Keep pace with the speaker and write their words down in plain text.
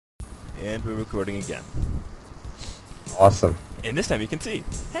And we're recording again. Awesome. And this time you can see.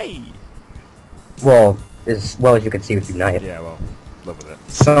 Hey! Well, as well as you can see with Unite. Yeah, well, live with it.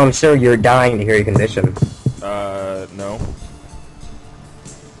 So I'm sure you're dying to hear your condition. No. No.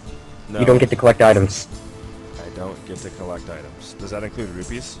 You don't get to collect items. I don't get to collect items. Does that include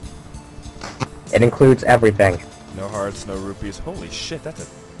rupees? It includes everything. No hearts, no rupees. Holy shit, that's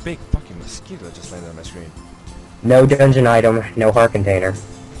a big fucking mosquito that just landed on my screen. No dungeon item, no heart container.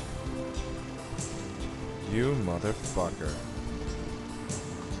 You motherfucker.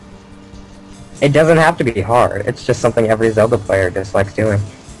 It doesn't have to be hard. It's just something every Zelda player dislikes doing.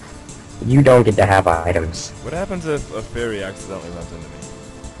 You don't get to have items. What happens if a fairy accidentally runs into me?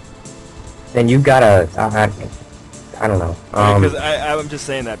 Then you gotta... I don't know. Because I'm just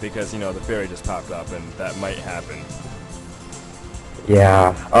saying that because, you know, the fairy just popped up and that might happen.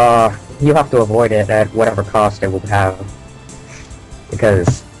 Yeah, you have to avoid it at whatever cost it will have.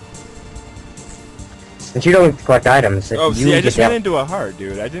 Because... since you don't collect items... Oh, see, I just ran into a heart,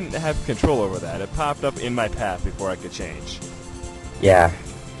 dude. I didn't have control over that. It popped up in my path before I could change. Yeah.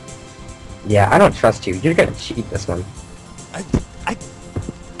 Yeah, I don't trust you. You're gonna cheat this one.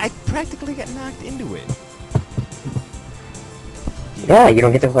 I practically got knocked into it. Yeah, you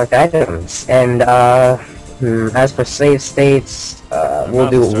don't get to collect items. And, as for save states, we'll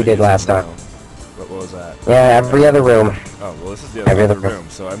do what we did last time. What was that? Yeah, every other room. Oh, well, this is the other room,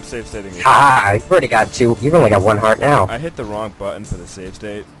 so I'm save stating it. Ah, you've already got two. You've only got one heart now. I hit the wrong button for the save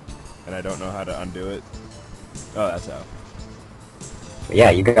state, and I don't know how to undo it. Oh, that's how. Yeah,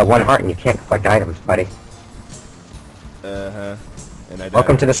 you got one heart and you can't collect items, buddy. Uh-huh. And I died.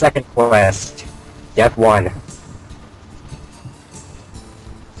 Welcome to the second quest. Death 1.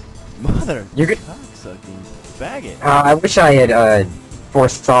 Mother You're good. cocksucking faggot. I wish I had,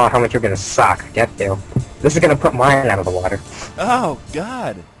 foresaw how much you're gonna suck. Death 2. This is gonna put mine out of the water. Oh,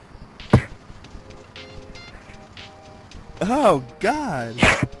 God. Oh, God.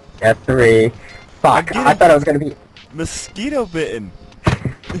 Death 3. Fuck, I thought I was gonna be... Mosquito bitten.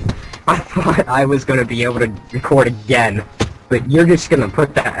 I thought I was gonna be able to record again. But you're just gonna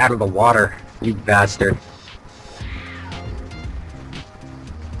put that out of the water, you bastard.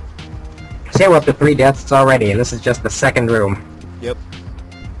 So we're up to 3 deaths already, and this is just the second room. Yep.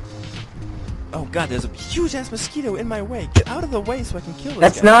 Oh god, there's a huge-ass mosquito in my way. Get out of the way so I can kill this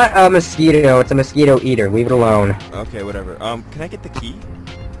That's guy. not a mosquito, it's a mosquito eater. Leave it alone. Okay, whatever. Can I get the key?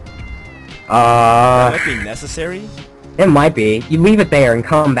 That might be necessary? It might be. You leave it there and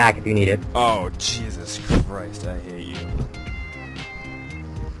come back if you need it. Oh, Jesus Christ, I hate you.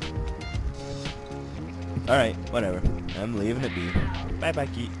 Alright, whatever. I'm leaving it be. Bye-bye,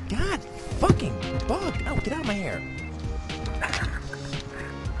 key. God fucking bug! Oh, get out of my hair!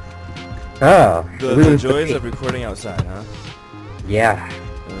 Oh. The joys of recording outside, huh? Yeah.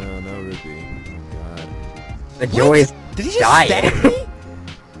 Oh, no rupee. Oh, God. The joys Did he just dying. stab me?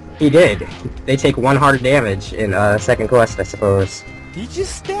 He did. They take 1 heart damage in second quest, I suppose. He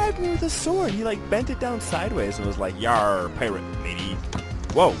just stabbed me with a sword. He, like, bent it down sideways and was like, "Yar, pirate lady."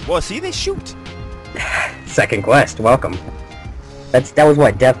 Whoa, well, see, they shoot. Second quest, welcome. That was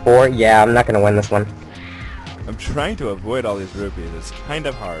what, Death 4? Yeah, I'm not gonna win this one. I'm trying to avoid all these rupees. It's kind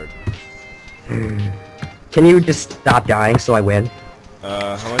of hard. Can you just stop dying so I win?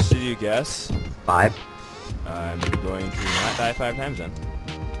 How much did you guess? 5. I'm going to not die 5 times then.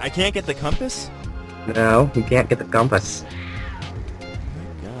 I can't get the compass? No, you can't get the compass. My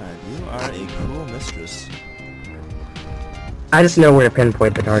god, you are a cruel mistress. I just know where to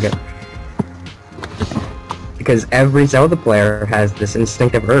pinpoint the target. Because every Zelda player has this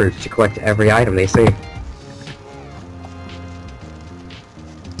instinctive urge to collect every item they see.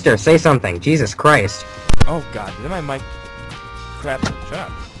 Mister, say something. Jesus Christ. Oh god, did my mic... Crap, shut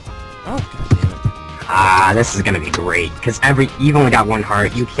up. Oh god damn it. Ah, this is gonna be great. Because you've only got 1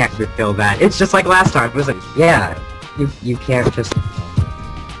 heart, you can't refill that. It's just like last time. It was like, yeah, you can't just...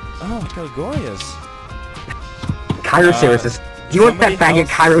 Oh, Calgorias. Kyrocyrus is... Do you want that faggot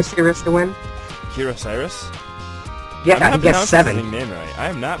Kyrocyrus to win? Kirosiris? Yeah, he gets 7. I'm not pronouncing his name right. I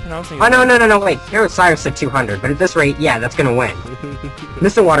am not pronouncing Oh, no, wait. Kyrocyrus said 200, but at this rate, yeah, that's gonna win.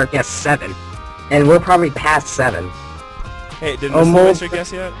 Mr. Water gets 7. And we're probably past 7. Hey, did Mr. Waster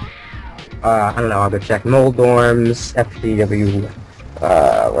guess yet? I don't know, I'll go check. Moldorms, FDW,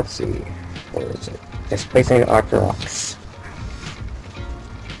 let's see. Where is it? Displacing Octorox.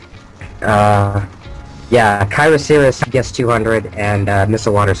 Yeah, Kyrocyrus guessed 200, and,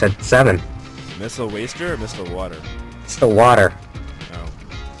 Mr. Water said 7. Missile Waster or Missile Water? It's the water. Oh.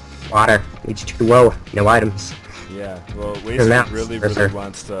 Water. H2O. No items. Yeah, well, Waster really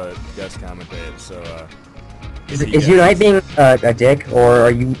wants to guest commentate, so, Is Unite being a dick, or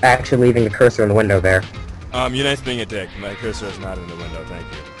are you actually leaving the cursor in the window there? Unite's being a dick. My cursor is not in the window, thank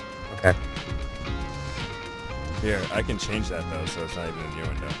you. Okay. Here, I can change that though, so it's not even in your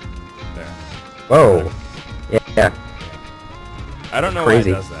window. There. Whoa. Yeah. I don't know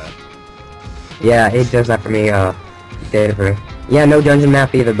Crazy. why it does that. Yeah, it does that for me, data for me. Yeah, no dungeon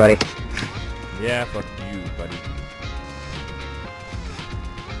map either, buddy. Yeah, fuck you, buddy.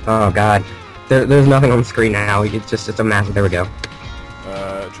 Oh god. There's nothing on the screen now, it's a massive, there we go.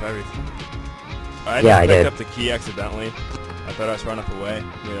 Try everything. I Yeah, I picked did. up the key accidentally. I thought I was far enough away.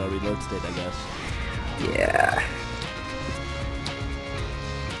 Yeah, reload state, I guess. Yeah.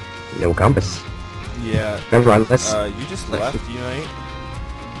 No compass. Yeah. Never mind, let's... You just left Unite?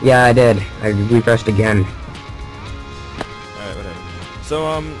 Yeah, I did. I refreshed again. Alright, whatever.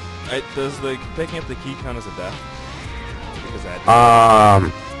 So, does the picking up the key count as a death? Because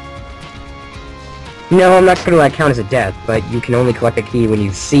that... No, I'm not gonna let it count as a death, but you can only collect a key when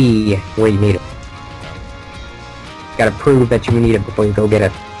you see where you need it. You gotta prove that you need it before you go get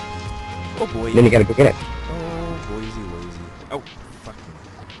it. Oh boy. Then you gotta go get it. Oh, boysy, boysy. Oh, fucking...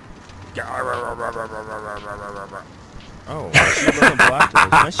 Oh, my shield doesn't block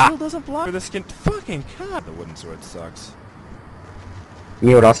those. My shield doesn't block the skin. Fucking god, the wooden sword sucks. You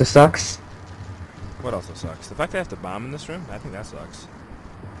know what also sucks? What also sucks? The fact that I have to bomb in this room? I think that sucks.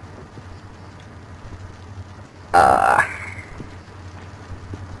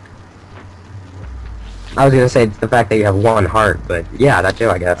 I was gonna say the fact that you have one heart, but yeah, that too,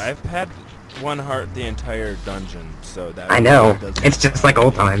 I guess. I've had one heart the entire dungeon, so that... I know. doesn't- It's just like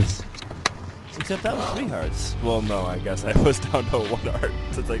old times. Except that was 3 hearts. Well, no, I guess I was down to 1 heart,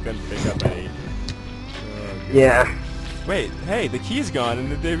 since I couldn't pick up any. Yeah. Wait, hey, the key's gone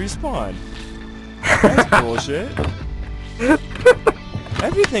and they respawn. That's bullshit.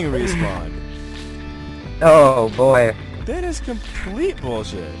 Everything respawned. Oh boy. That is complete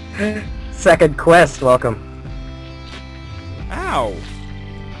bullshit. Second quest, welcome. Ow!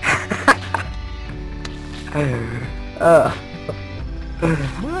 My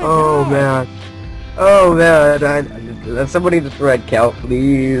Oh God. man. Oh man, somebody in the thread count,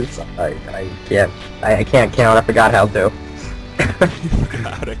 please. I can't. I can't count. I forgot how to. You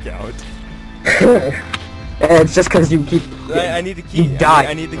forgot how to count. It's just because you keep. I need the key. You die.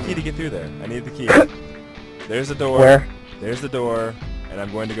 I need the key to get through there. I need the key. There's the door. Where? There's the door, and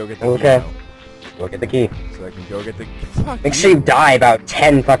I'm going to go get the Okay. key now. Go get the key. So I can go get the... Fuck Make sure you die about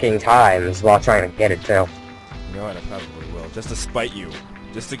 10 fucking times while trying to get it too. You know what? I probably will. Just to spite you.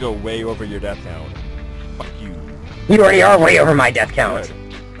 Just to go way over your death count. Fuck you. You already are way over my death count.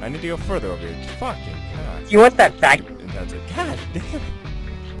 Good. I need to go further over your fucking god. You want that back? And that's it. God damn it.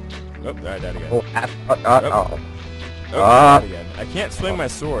 Oh, alright, that again. Oh, Oh, that again. I can't swing my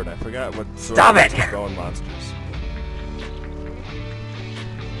sword. I forgot what sword Stop is it! for bone monsters.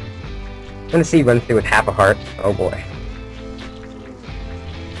 I'm gonna see you run through with half a heart. Oh boy.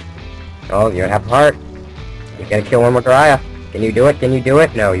 Oh, you're at half a heart. You gotta kill one with Mariah. Can you do it? Can you do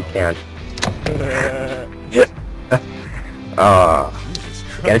it? No, you can't. Jesus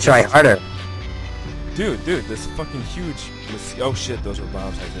Gotta try Christ. harder. Dude, this fucking huge... Oh shit, those were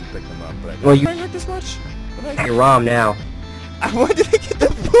bombs. I didn't pick them up. But Well, you- I hurt this much? What did I Your ROM now. When did I get the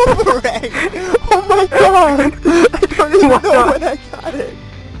boomerang? Oh my god! I don't even know when I got it.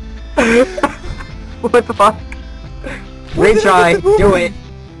 What the fuck? When did I get Retry. the Do boomerang?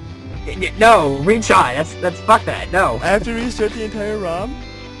 it. No, retry. That's fuck that. No. I have to restart the entire ROM?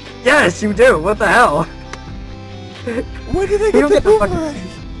 Yes, you do. What the hell? When did I You get don't the get the fucking- boomerang?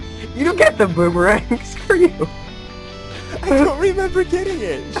 You don't get the boomerang. Screw you. I don't remember getting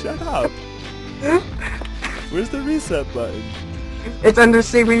it. Shut up. Where's the reset button? It's under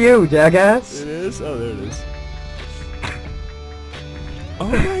CPU, jackass. It is? Oh, there it is. Oh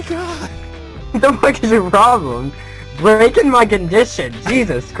my god! What the fuck is your problem? Breaking my condition.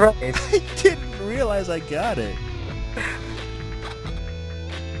 Jesus Christ. I didn't realize I got it.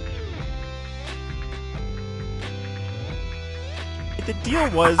 The deal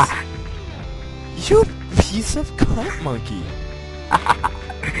was... You piece of cunt monkey!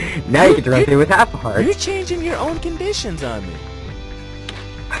 Now you get to run through with half a heart. You're changing your own conditions on me.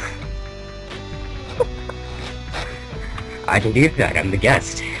 I can do that. I'm the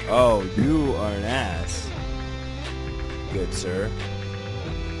guest. Oh, you are an ass. Good sir.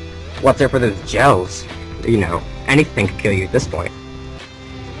 What's there for those gels? You know, anything could kill you at this point.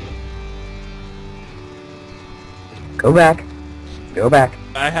 Go back. Go back.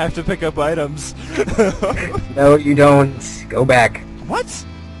 I have to pick up items. No, you don't. Go back. What?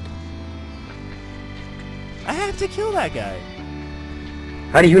 I have to kill that guy.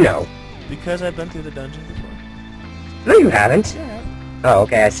 How do you know? Because I've been through the dungeon before. No, you haven't. Yeah. Oh,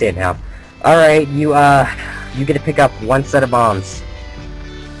 okay, I see it now. Alright, you get to pick up one set of bombs.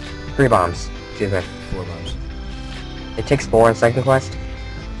 3 bombs. Excuse me. 4 bombs. It takes 4 in second quest?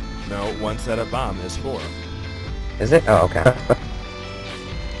 No, one set of bomb is 4. Is it? Oh, okay.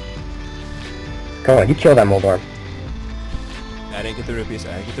 Come on, you kill that Moldorm. I didn't get the rupees.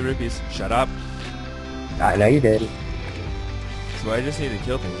 I didn't get the rupees. Shut up. I know you did. So I just need to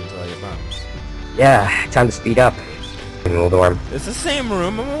kill things until I get bombs. Yeah, time to speed up. Moldorm. It's the same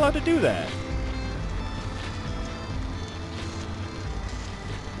room. I'm allowed to do that.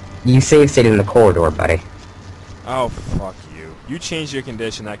 You save state in the corridor, buddy. Oh, fuck you. You change your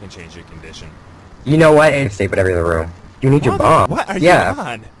condition, I can change your condition. You know what? It's safe whatever in the room. You need your bomb. What are yeah. you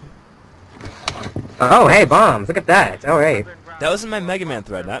on? Oh, hey, bombs. Look at that. Oh, hey. That was in my Mega Man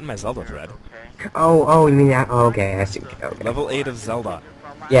thread, not in my Zelda thread. Oh, you mean that? Oh, okay, I see. Okay. Level 8 of Zelda.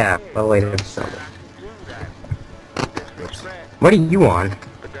 Yeah, level 8 of Zelda. Oops. What are you on?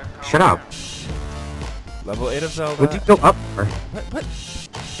 Shut up. Level 8 of Zelda. Would you go up for? What?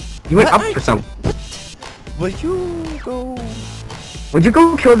 You went What? up for something. Will you go... Would you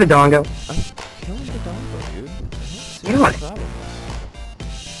go kill the Dongo? I'm killing the Dongo, dude. You want it?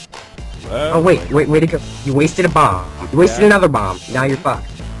 Oh, wait to go. You wasted a bomb. You wasted another bomb. Now you're fucked.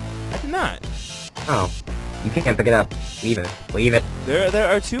 I did not. Oh. You can't pick it up. Leave it. Leave it. There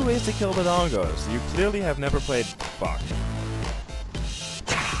are 2 ways to kill the Dongos. You clearly have never played Fuck.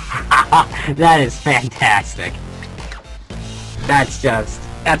 That is fantastic.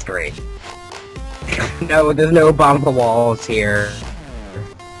 That's great. No, there's no bomb the walls here.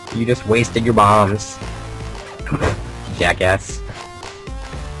 You just wasted your bombs. Jackass.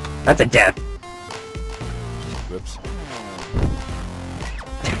 That's a death. Whoops.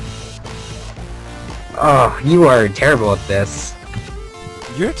 Oh, you are terrible at this.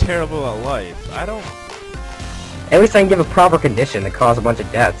 You're terrible at life. I don't... At least I can give a proper condition that caused a bunch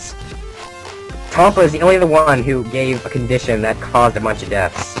of deaths. Tompa is the only one who gave a condition that caused a bunch of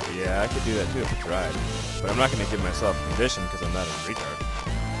deaths. Yeah, I could do that too if I tried. But I'm not going to give myself a condition because I'm not a retard.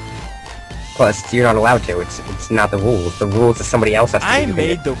 Plus, you're not allowed to. It's not the rules. The rules is somebody else has to do. I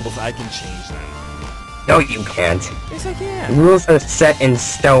made the rules. I can change them. No, you can't. Yes, I The can. rules are set in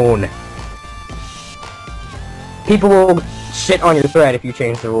stone. People will shit on your thread if you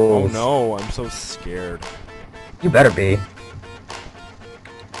change the Oh rules. no, I'm so scared. You better be.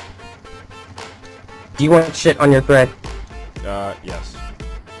 Do you want shit on your thread? Yes.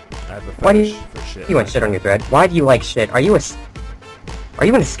 I have a Why do fetish you- for shit. You want shit on your thread? Why do you like shit? Are you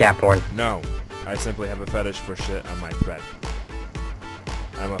into scat porn? No. I simply have a fetish for shit on my thread.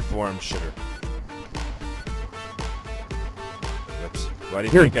 I'm a forum shitter. Whoops. Why do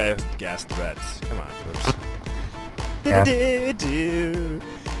you You're- think I have gas threads? Come on. Whoops. Yeah.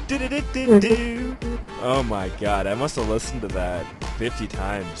 Oh my god, I must have listened to that 50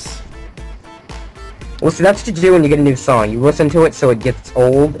 times. Well, see, that's what you do when you get a new song. You listen to it so it gets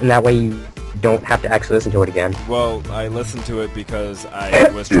old, and that way you don't have to actually listen to it again. Well, I listened to it because I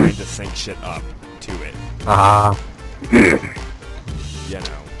was trying to sync shit up to it. Ah, You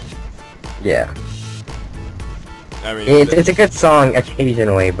know. yeah. I mean, It's a good song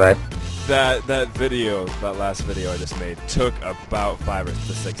occasionally, but that video, that last video I just made, took about 5 or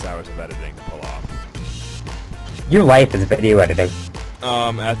 6 hours of editing to pull off. your life is video editing.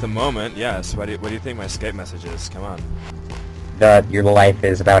 At the moment, yes. What do you think my Skype message is? Come on. Your life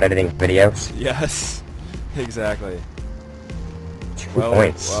is about editing videos. Yes, exactly. 2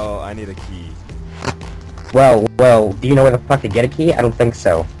 points. Well, I need a key. Well, do you know where the fuck to get a key? I don't think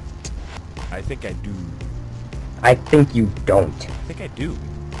so. I think I do. I think you don't. I think I do.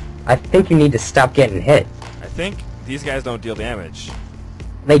 I think you need to stop getting hit. I think these guys don't deal damage.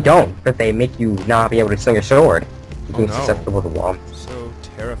 They don't, but they make you not be able to swing a sword. You Oh, can no. susceptible to wall. So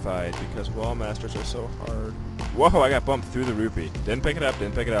terrified because wall masters are so hard. Whoa, I got bumped through the rupee. Didn't pick it up,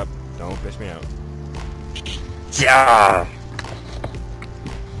 didn't pick it up. Don't fish me out. Yeah.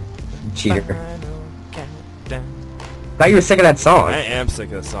 Cheater. Final countdown. Thought you were sick of that song. I am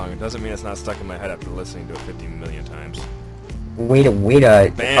sick of the song. It doesn't mean it's not stuck in my head after listening to it 50 million times. Wait a...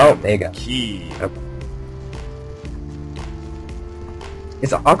 Bam! Oh, there you go. Key. Okay.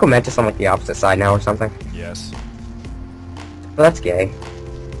 Is Uncle Mantis on like the opposite side now or something? Yes. Well, that's gay.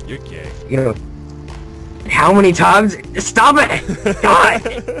 You're gay. You know... How many times? Stop it! God!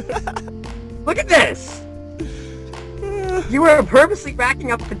 Look at this! You were purposely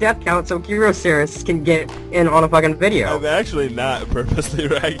racking up the death count so Gyrosaurus can get in on a fucking video. I'm actually not purposely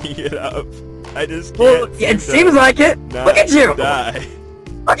racking it up. I just Well, can't. it seems like it! not Look at you! Die.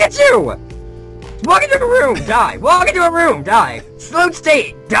 Look at you! Walk into a room, die! Walk into a room, die! Slow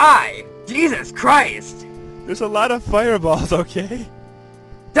state, die! Jesus Christ! There's a lot of fireballs, okay?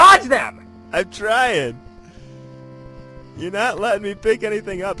 Dodge them! I'm trying. You're not letting me pick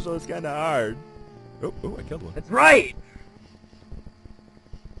anything up, so it's kind of hard. Oh, I killed one. That's right!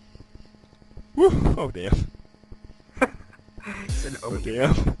 Woo! Oh, damn. Oh,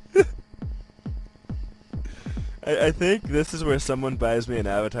 damn. I think this is where someone buys me an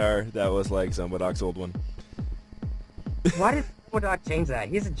avatar that was like Zombodoc's old one. Why did Zombodog change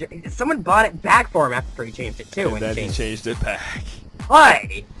that? Someone bought it back for him after he changed it too. And then he changed it back.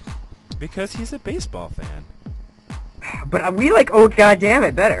 Why? Because he's a baseball fan. But we like Oh God Damn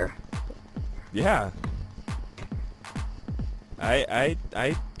It better. Yeah. I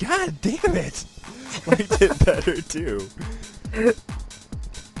God damn it! Liked it better too.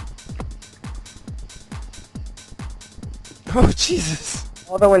 Oh Jesus!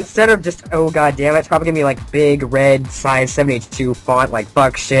 Although instead of just Oh God Damn It, it's probably gonna be like big red size 72 font like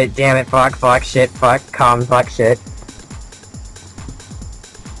fuck shit, damn it, fuck shit, fuck fuck shit.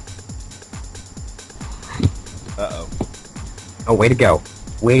 Uh-oh. Oh, way to go.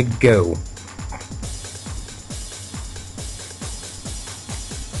 Way to go.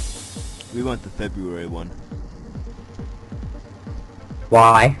 We want the February one.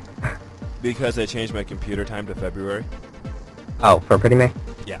 Why? Because I changed my computer time to February. Oh, for Pretty May?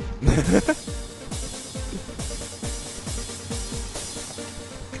 Yeah.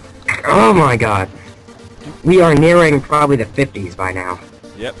 Oh my god. We are nearing probably the 50s by now.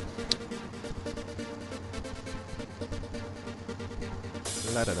 Yep.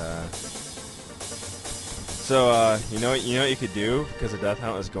 La da da. So, you know what you could do because the death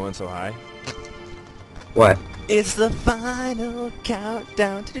count is going so high? What? It's the final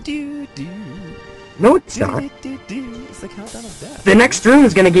countdown to do do. No, it's not. It's the countdown of death. The next room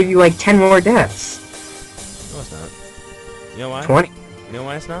is gonna give you like 10 more deaths. No, it's not. You know why? 20. You know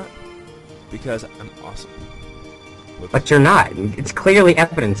why it's not? Because I'm awesome. Whoops. But you're not. It's clearly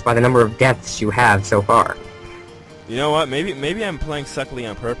evidenced by the number of deaths you have so far. You know what? Maybe I'm playing suckily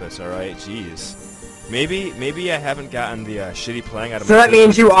on purpose. All right, jeez. Maybe I haven't gotten the shitty playing out of So my that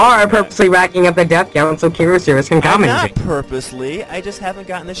means you system are yet. purposely racking up the death count so Kirosiris can I'm comment. not purposely. I just haven't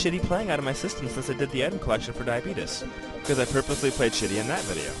gotten the shitty playing out of my system since I did the item collection for diabetes. Because I purposely played shitty in that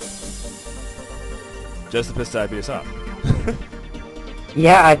video. Just to piss diabetes off.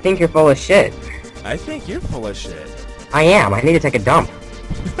 Yeah, I think you're full of shit. I think you're full of shit. I am. I need to take a dump.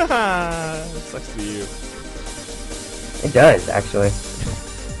 Sucks to be you. It does, actually.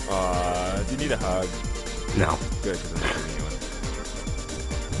 Aw, do you need a hug? No. Good, because I'm not giving you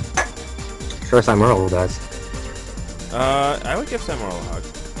one. Sure Sam Earl does. I would give Sam Earl a hug.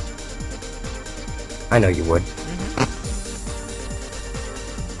 I know you would.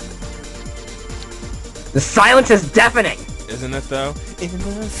 The silence is deafening! Isn't it, though? In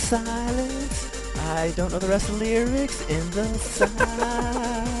the silence, I don't know the rest of the lyrics. In the silence.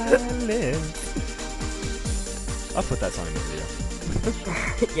 I'll put that song in the video.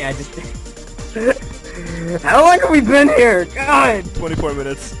 Yeah, just... How long have we been here? God! 24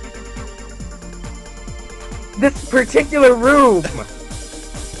 minutes. This particular room!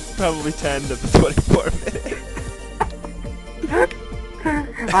 Probably 10 to 24 minutes.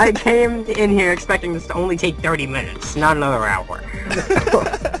 I came in here expecting this to only take 30 minutes, not another hour.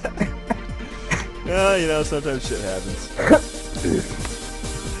 Well, you know, sometimes shit happens.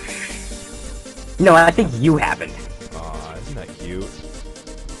 No, I think you happened. Aw, isn't that cute?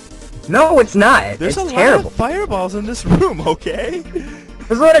 No, it's not. There's it's a terrible. lot of fireballs in this room, okay?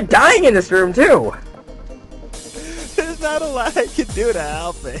 There's a lot of dying in this room, too. There's not a lot I can do to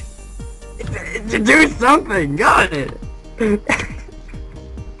help it. To do something, got it.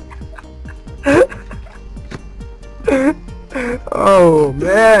 Oh,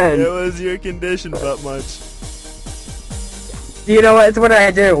 man. It was your condition, but much. You know what? It's what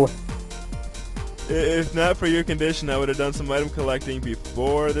I do. If not for your condition, I would have done some item collecting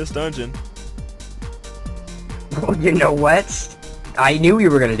before this dungeon. Well, you know what? I knew you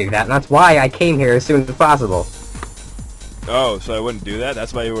were going to do that, and that's why I came here as soon as possible. Oh, so I wouldn't do that?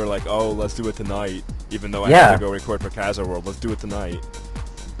 That's why you were like, oh, let's do it tonight. Even though I Yeah. have to go record for Kaza World, let's do it tonight.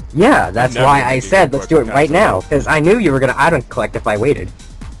 Yeah, that's never why gonna I do said good let's do it work right for now, Castle. because I knew you were going to item collect if I waited.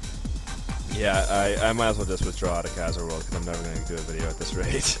 Yeah, I might as well just withdraw out of Kaza World, because I'm never going to do a video at this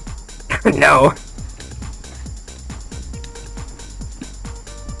rate. No.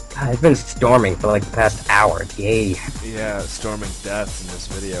 God, it's been storming for like the past hour. Yay. Yeah, storming deaths in this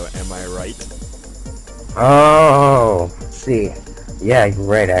video, am I right? Oh, let's see. Yeah, you're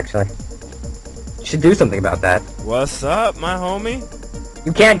right, actually. You should do something about that. What's up, my homie?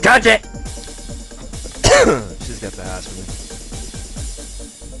 You can't touch it! She's got the ass for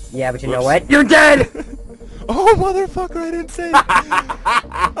me. Yeah, but you know Whoops. what? You're dead! Oh, motherfucker, I didn't save.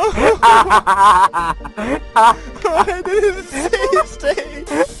 Oh, I didn't save state.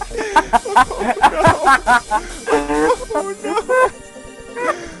 Oh, no.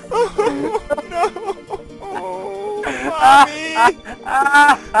 Oh, no. Oh, mommy.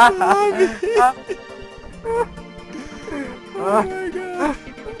 Mommy. Oh, my God.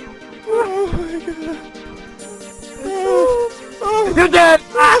 Oh, my God. Oh, You're dead!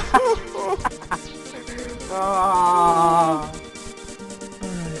 oh.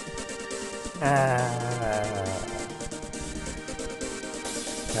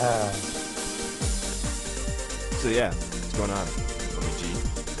 Oh. So yeah, what's going on? OBG.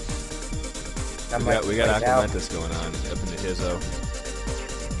 We got Aquamentus going on up into Hizzo.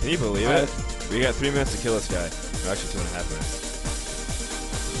 Can you believe it? We got 3 minutes to kill this guy. Or actually 2.5 minutes.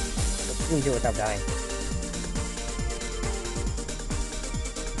 What can you do without dying?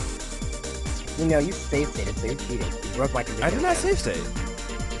 You know, you save stated, so you're cheating. You broke my condition. I did not save state.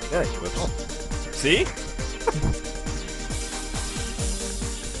 Good. Whoops. See?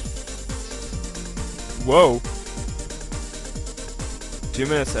 Whoa. 2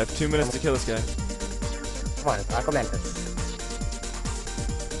 minutes. I have 2 minutes to kill this guy. Come on, it's Aquamentus.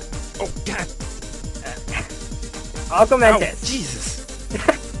 Oh, God. Aquamentus! Ow, Jesus.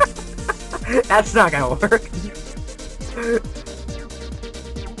 That's not gonna work.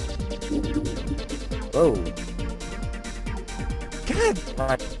 Whoa.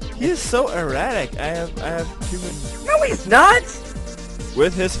 God. He is so erratic. I have 2 minutes. No, he's not!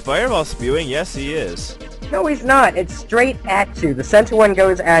 With his fireball spewing, yes, he is. No, he's not. It's straight at you. The center one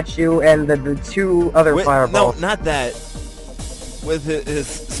goes at you, and the two other fireballs. No, not that. With his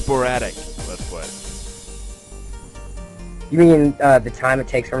sporadic, let's put. You mean the time it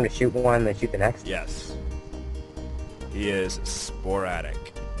takes for him to shoot one and then shoot the next? Yes. He is sporadic.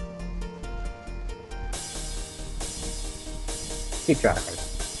 Keep trying.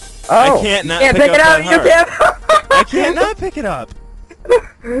 Oh! I can't not pick pick it up up! that You can't! I can't not pick it up.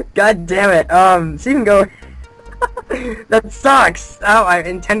 God damn it. So you can go... That sucks! Oh, I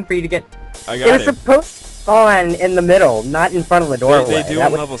intend for you to get... I It got was him. supposed to spawn in the middle, not in front of the doorway. They do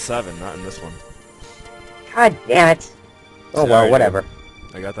on level 7, not in this one. God damn it. Oh well, Sorry, whatever.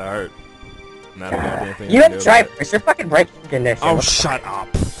 dude. I got the heart. Not anything You I have can to do try about it. first. You're fucking breaking condition. Oh, shut up.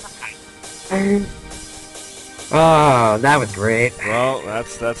 Oh, that was great. Well,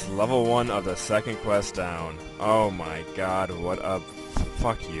 that's level 1 of the second quest down. Oh my God, what a...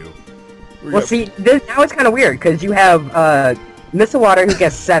 Fuck you. Well, see, now it's kind of weird, because you have, Mr. Water who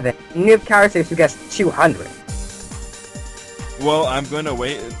gets 7, and you have Karasix who gets 200. Well, I'm going to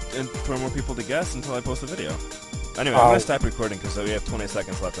wait for more people to guess until I post the video. Anyway, I'm going to stop recording because we have 20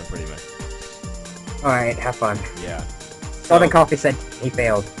 seconds left on Pretty Much. Alright, have fun. Yeah. Southern Coffee said he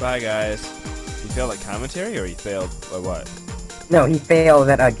failed. Bye, guys. He failed at commentary, or he failed at what? No, he failed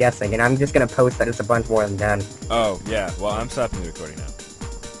at guessing, and I'm just gonna post that it's a bunch more than 10. Oh, yeah. Well, I'm stopping the recording now.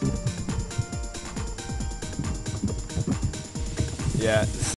 Yeah.